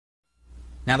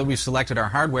Now that we've selected our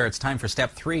hardware, it's time for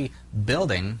step 3,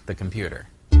 building the computer.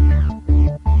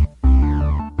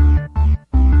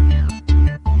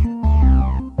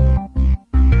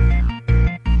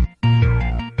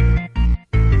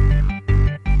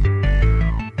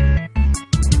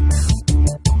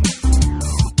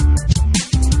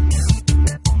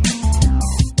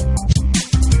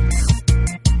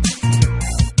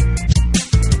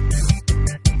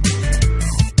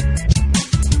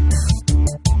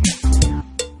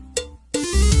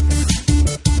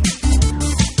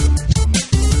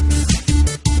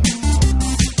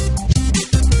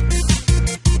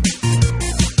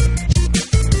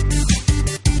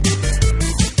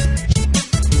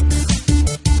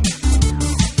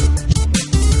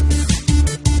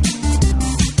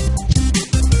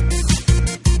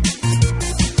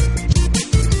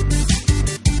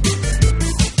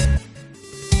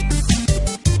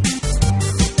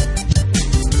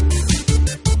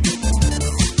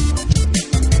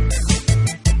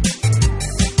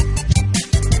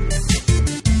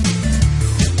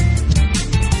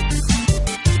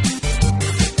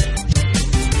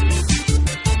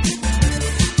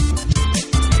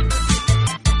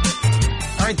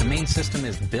 The main system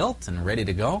is built and ready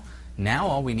to go. Now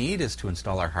all we need is to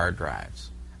install our hard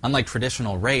drives. Unlike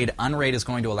traditional RAID, unRAID is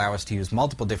going to allow us to use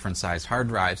multiple different sized hard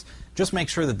drives. Just make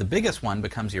sure that the biggest one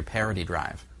becomes your parity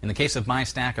drive. In the case of my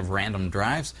stack of random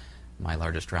drives, my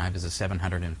largest drive is a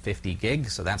 750 gig,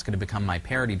 so that's going to become my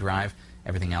parity drive.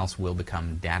 Everything else will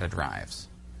become data drives.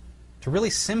 To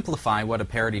really simplify what a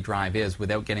parity drive is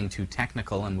without getting too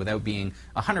technical and without being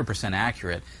 100%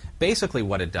 accurate, basically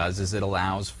what it does is it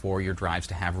allows for your drives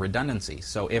to have redundancy.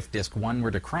 So if disk 1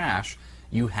 were to crash,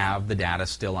 you have the data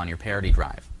still on your parity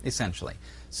drive, essentially.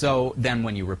 So then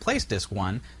when you replace disk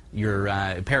 1, your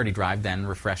parity drive then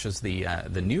refreshes the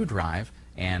new drive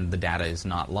and the data is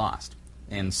not lost.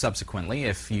 And subsequently,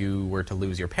 if you were to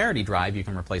lose your parity drive, you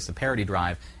can replace the parity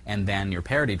drive, and then your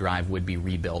parity drive would be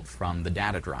rebuilt from the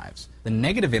data drives. The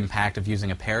negative impact of using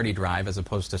a parity drive as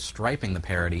opposed to striping the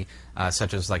parity,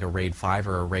 such as like a RAID 5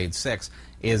 or a RAID 6,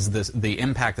 is the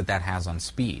impact that that has on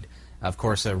speed. Of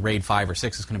course, a RAID 5 or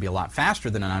 6 is going to be a lot faster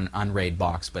than an unRAID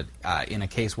box, but in a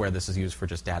case where this is used for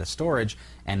just data storage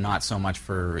and not so much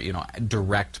for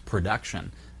direct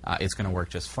production, it's going to work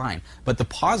just fine. But the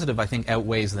positive, I think,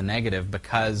 outweighs the negative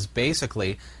because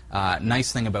basically,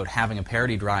 nice thing about having a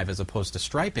parity drive as opposed to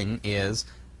striping is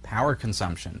power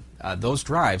consumption. Those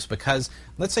drives, because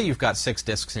let's say you've got 6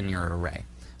 disks in your array.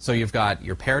 So you've got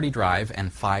your parity drive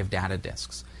and 5 data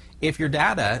disks. If your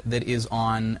data that is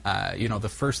on the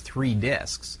first 3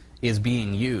 disks is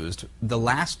being used, the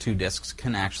last 2 disks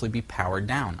can actually be powered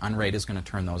down. unRAID is going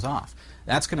to turn those off.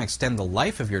 That's going to extend the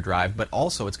life of your drive, but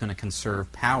also it's going to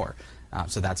conserve power.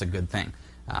 So that's a good thing.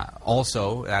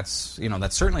 Also, that's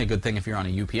certainly a good thing if you're on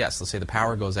a UPS. Let's say the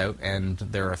power goes out and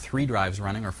there are 3 drives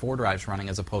running or 4 drives running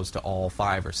as opposed to all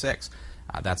 5 or 6.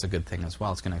 That's a good thing as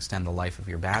well. It's going to extend the life of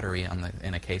your battery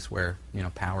in a case where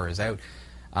power is out.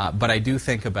 But I do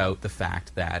think about the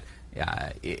fact that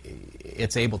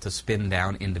it's able to spin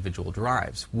down individual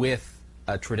drives. With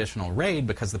a traditional RAID,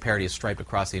 because the parity is striped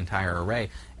across the entire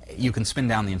array, you can spin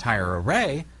down the entire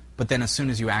array, but then as soon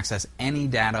as you access any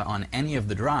data on any of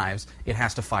the drives, it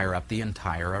has to fire up the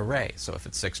entire array. So if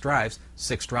it's 6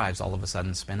 drives all of a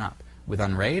sudden spin up. With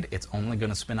unRAID, it's only going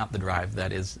to spin up the drive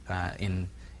that is in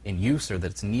use or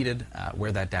that's needed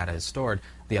where that data is stored.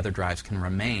 The other drives can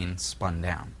remain spun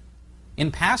down.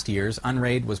 In past years,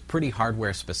 unRAID was pretty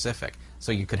hardware specific.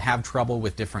 So you could have trouble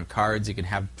with different cards, you could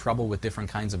have trouble with different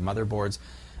kinds of motherboards,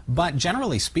 but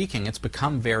generally speaking, it's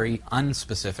become very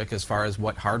unspecific as far as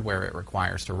what hardware it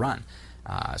requires to run.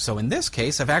 So in this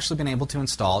case, I've actually been able to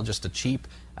install just a cheap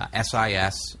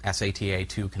SIS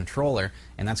SATA2 controller,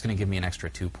 and that's going to give me an extra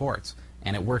 2 ports.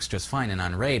 And it works just fine in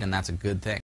unRAID, and that's a good thing.